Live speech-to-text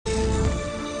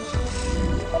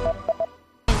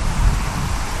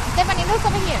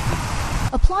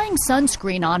Applying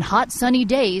sunscreen on hot, sunny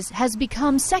days has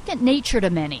become second nature to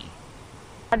many.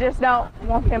 I just don't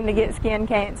want them to get skin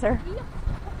cancer.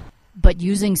 But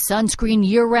using sunscreen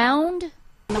year-round?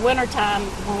 In the wintertime,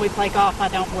 when we play golf, I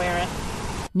don't wear it.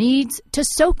 Needs to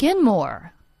soak in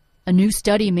more. A new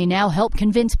study may now help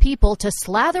convince people to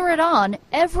slather it on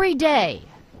every day.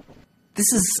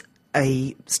 This is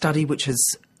a study which has,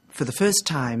 for the first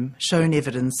time, shown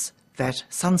evidence that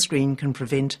sunscreen can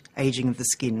prevent ageing of the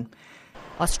skin.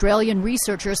 Australian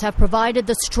researchers have provided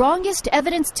the strongest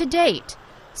evidence to date.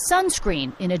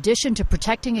 Sunscreen, in addition to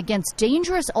protecting against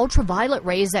dangerous ultraviolet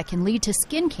rays that can lead to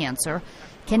skin cancer,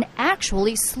 can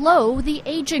actually slow the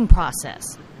aging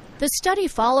process. The study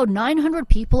followed 900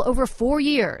 people over 4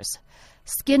 years.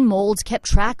 Skin molds kept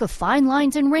track of fine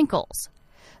lines and wrinkles.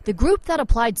 The group that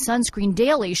applied sunscreen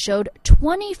daily showed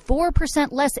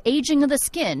 24% less aging of the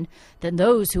skin than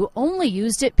those who only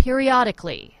used it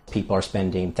periodically. People are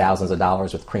spending thousands of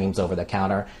dollars with creams over the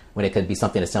counter when it could be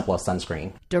something as simple as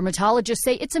sunscreen. Dermatologists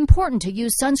say it's important to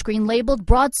use sunscreen labeled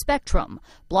broad spectrum,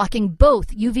 blocking both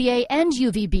UVA and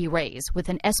UVB rays with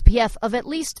an SPF of at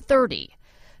least 30.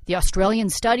 The Australian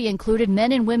study included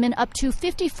men and women up to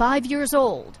 55 years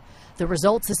old. The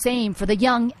results the same for the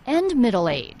young and middle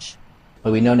age.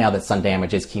 But we know now that sun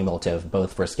damage is cumulative,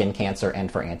 both for skin cancer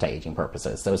and for anti-aging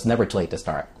purposes, so it's never too late to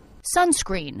start.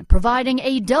 Sunscreen, providing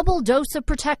a double dose of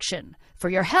protection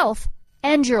for your health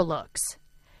and your looks.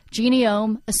 Jeannie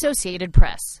Ohm, Associated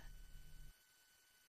Press.